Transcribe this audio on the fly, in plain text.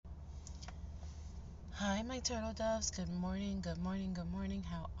Hi, my turtle doves. Good morning, good morning, good morning.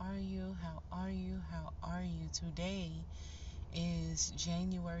 How are you? How are you? How are you? Today is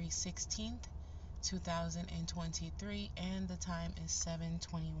January 16th, 2023, and the time is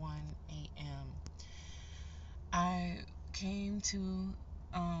 7:21 a.m. I came to,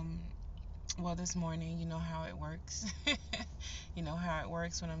 um, this morning, you know how it works. You know how it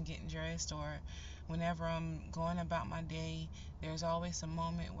works when I'm getting dressed or whenever I'm going about my day. There's always a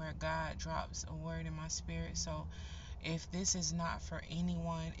moment where God drops a word in my spirit. So if this is not for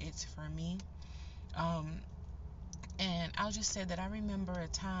anyone, it's for me. Um, and I'll just say that I remember a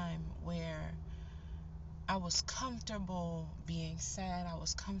time where I was comfortable being sad. I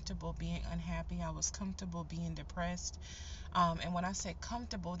was comfortable being unhappy. I was comfortable being depressed. And when I say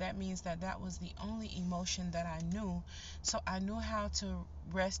comfortable, that means that that was the only emotion that I knew. So I knew how to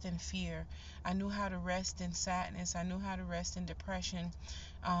rest in fear. I knew how to rest in sadness. I knew how to rest in depression.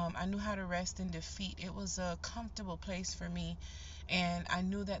 I knew how to rest in defeat. It was a comfortable place for me. And I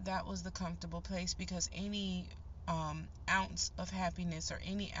knew that that was the comfortable place because any ounce of happiness or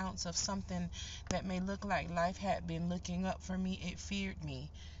any ounce of something that may look like life had been looking up for me, it feared me.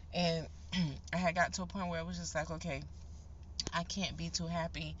 And I had got to a point where it was just like, okay, I can't be too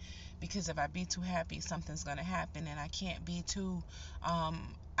happy because if I be too happy, something's going to happen. And I can't be too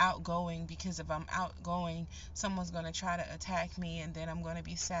outgoing because if I'm outgoing, someone's going to try to attack me and then I'm going to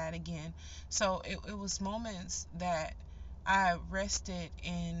be sad again. So it was moments that I rested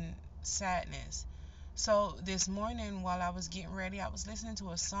in sadness. So this morning while I was getting ready, I was listening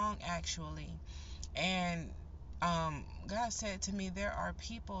to a song actually. And God said to me, there are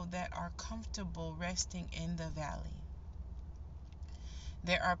people that are comfortable resting in the valley.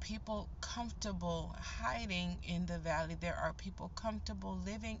 There are people comfortable hiding in the valley. There are people comfortable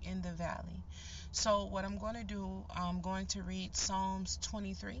living in the valley. So, what I'm going to do, I'm going to read Psalms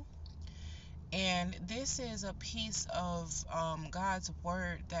 23. And this is a piece of God's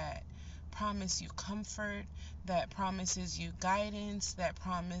word that promises you comfort, that promises you guidance, that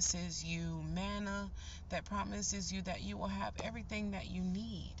promises you manna, that promises you that you will have everything that you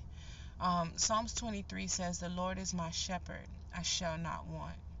need. Psalms 23 says, "The Lord is my shepherd, I shall not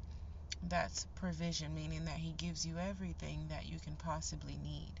want." That's provision, meaning that He gives you everything that you can possibly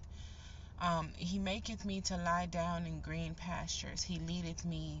need. He maketh me to lie down in green pastures. He leadeth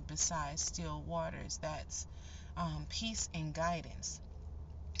me beside still waters. That's peace and guidance.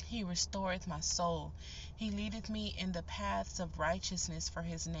 He restoreth my soul. He leadeth me in the paths of righteousness for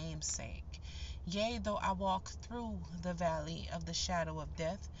His name's sake. Yea, though I walk through the valley of the shadow of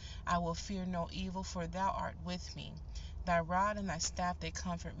death, I will fear no evil, for Thou art with me. Thy rod and thy staff, they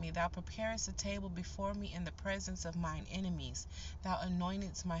comfort me. Thou preparest a table before me in the presence of mine enemies. Thou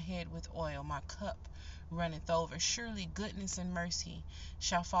anointest my head with oil. My cup runneth over. Surely goodness and mercy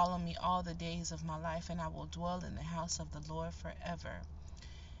shall follow me all the days of my life, and I will dwell in the house of the Lord forever.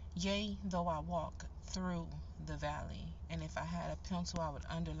 Yea, though I walk through the valley. And if I had a pencil, I would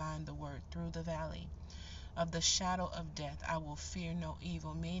underline the word through the valley of the shadow of death, I will fear no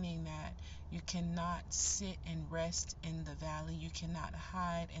evil, meaning that you cannot sit and rest in the valley. You cannot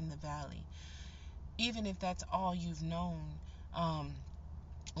hide in the valley. Even if that's all you've known, um,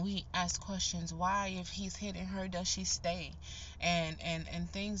 we ask questions, why, if he's hitting her, does she stay? And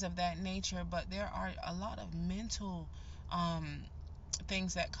things of that nature. But there are a lot of mental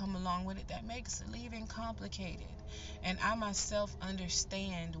things that come along with it that makes leaving complicated. And I myself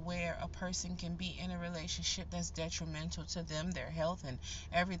understand where a person can be in a relationship that's detrimental to them, their health, and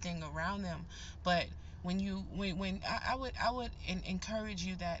everything around them. But when I would encourage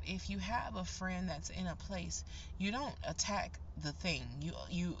you that if you have a friend that's in a place, you don't attack the thing.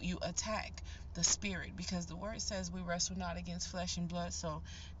 You attack the spirit, because the word says we wrestle not against flesh and blood. So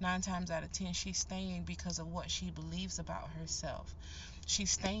 9 times out of 10 she's staying because of what she believes about herself.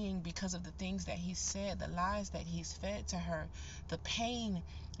 She's staying because of the things that he said, the lies that he's fed to her, the pain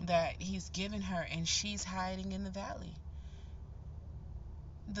that he's given her, and she's hiding in the valley.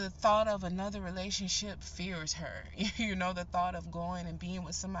 The thought of another relationship fears her. The thought of going and being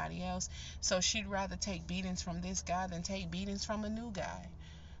with somebody else. So she'd rather take beatings from this guy than take beatings from a new guy.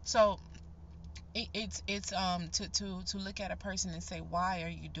 So it's to look at a person and say, why are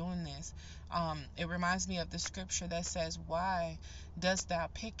you doing this? It reminds me of the scripture that says, why dost thou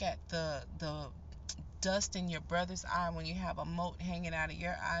pick at the dust in your brother's eye when you have a mote hanging out of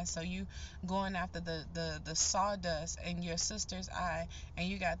your eye? So you going after the sawdust in your sister's eye, and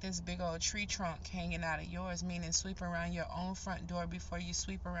you got this big old tree trunk hanging out of yours, meaning sweep around your own front door before you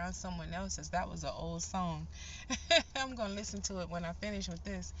sweep around someone else's. That was an old song. I'm gonna listen to it when I finish with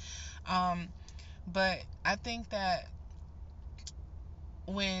this. But I think that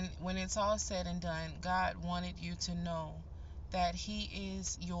when it's all said and done, God wanted you to know that He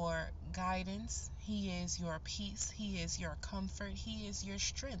is your guidance, He is your peace, He is your comfort, He is your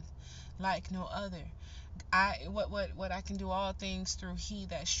strength like no other. What I can do all things through He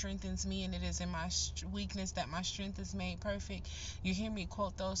that strengthens me, and it is in my weakness that my strength is made perfect. You hear me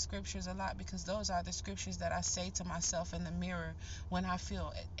quote those scriptures a lot because those are the scriptures that I say to myself in the mirror when I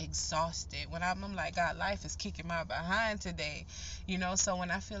feel exhausted. When I'm like, God, life is kicking my behind today, So when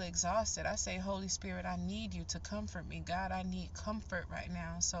I feel exhausted, I say, Holy Spirit, I need you to comfort me. God, I need comfort right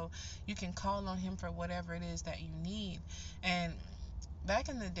now. So you can call on Him for whatever it is that you need. And back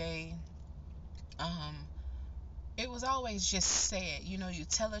in the day, um, it was always just said. You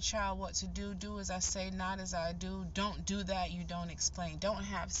tell a child what to do as I say, not as I do. Don't do that, you don't explain. Don't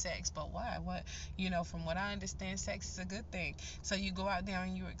have sex. But why? From what I understand, sex is a good thing. So you go out there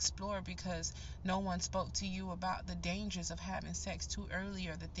and you explore because no one spoke to you about the dangers of having sex too early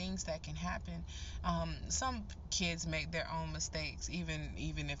or the things that can happen. Some kids make their own mistakes,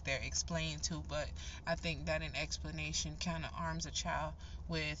 even if they're explained to, but I think that an explanation kind of arms a child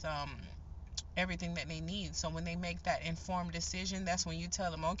with everything that they need. So when they make that informed decision, that's when you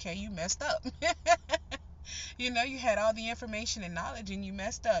tell them, okay, you messed up. You had all the information and knowledge and you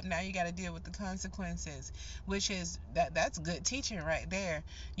messed up. Now you got to deal with the consequences, which is that's good teaching right there.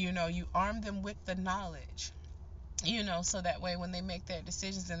 You arm them with the knowledge. So that way when they make their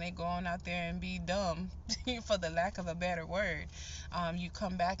decisions and they go on out there and be dumb, for the lack of a better word, you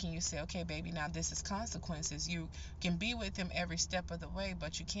come back and you say, okay, baby, now this is consequences. You can be with them every step of the way,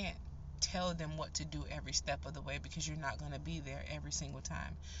 but you can't tell them what to do every step of the way because you're not going to be there every single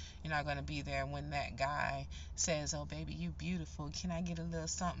time. You're not going to be there when that guy says, oh, baby, you beautiful. Can I get a little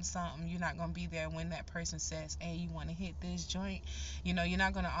something, something? You're not going to be there when that person says, hey, you want to hit this joint? You're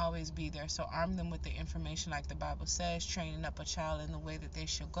not going to always be there. So arm them with the information like the Bible says, training up a child in the way that they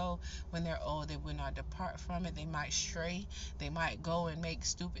should go. When they're old, they will not depart from it. They might stray. They might go and make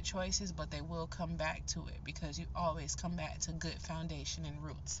stupid choices, but they will come back to it because you always come back to good foundation and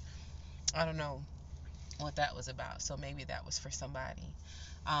roots. I don't know what that was about, so maybe that was for somebody.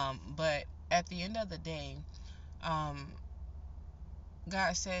 But at the end of the day, um,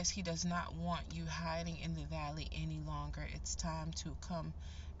 God says He does not want you hiding in the valley any longer. It's time to come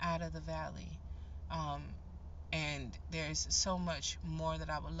out of the valley. Um, and there's so much more that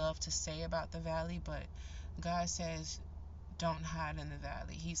I would love to say about the valley, but God says, don't hide in the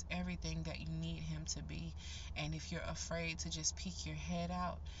valley. He's everything that you need Him to be. And if you're afraid to just peek your head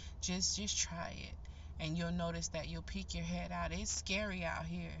out, just try it. And you'll notice that you'll peek your head out. It's scary out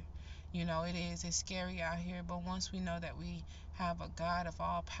here. It is. It's scary out here. But once we know that we have a God of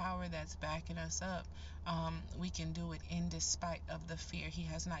all power that's backing us up, we can do it in despite of the fear. He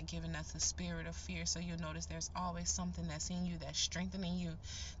has not given us a spirit of fear. So you'll notice there's always something that's in you that's strengthening you,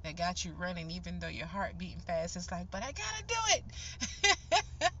 that got you running, even though your heart beating fast. It's like, but I gotta do it.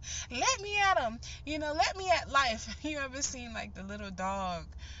 Let me at him. Let me at life. You ever seen like the little dog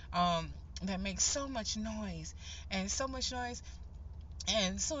that makes so much noise and so much noise?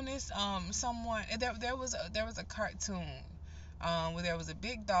 And soon as someone there was a cartoon where there was a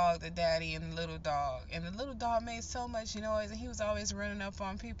big dog, the daddy, and the little dog. And the little dog made so much noise, and he was always running up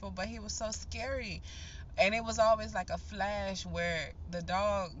on people, but he was so scary. And it was always like a flash where the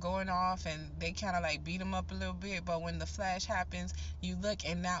dog going off and they kind of like beat him up a little bit, but when the flash happens, you look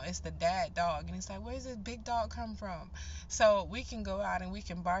and now it's the dad dog, and it's like, where's this big dog come from? So we can go out and we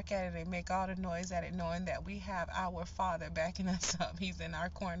can bark at it and make all the noise at it, knowing that we have our Father backing us up. He's in our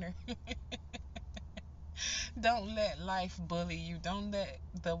corner. Don't let life bully you. Don't let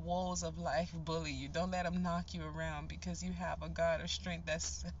the walls of life bully you. Don't let them knock you around, because you have a God of strength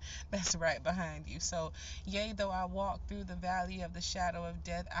that's right behind you. So, yea, though I walk through the valley of the shadow of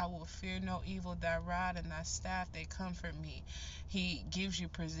death, I will fear no evil. Thy rod and thy staff, they comfort me. He gives you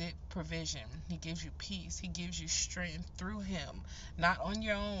provision. He gives you peace. He gives you strength through Him, not on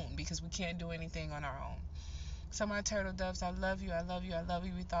your own, because we can't do anything on our own. So my turtle doves, I love you, I love you, I love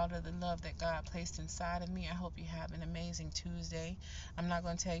you with all of the love that God placed inside of me. I hope you have an amazing Tuesday. I'm not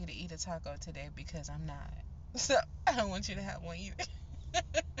going to tell you to eat a taco today because I'm not. So I don't want you to have one either.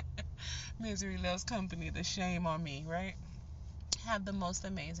 Misery loves company, the shame on me, right? Have the most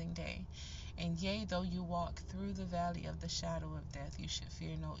amazing day. And yea, though you walk through the valley of the shadow of death, you should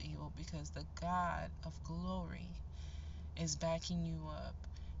fear no evil, because the God of glory is backing you up.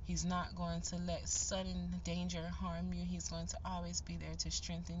 He's not going to let sudden danger harm you. He's going to always be there to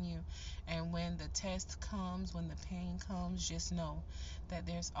strengthen you. And when the test comes, when the pain comes, just know that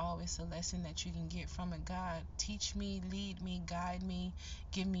there's always a lesson that you can get from it. God, teach me, lead me, guide me,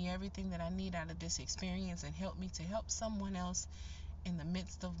 give me everything that I need out of this experience, and help me to help someone else in the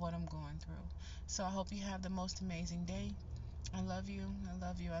midst of what I'm going through. So I hope you have the most amazing day. I love you. I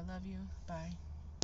love you. I love you. Bye.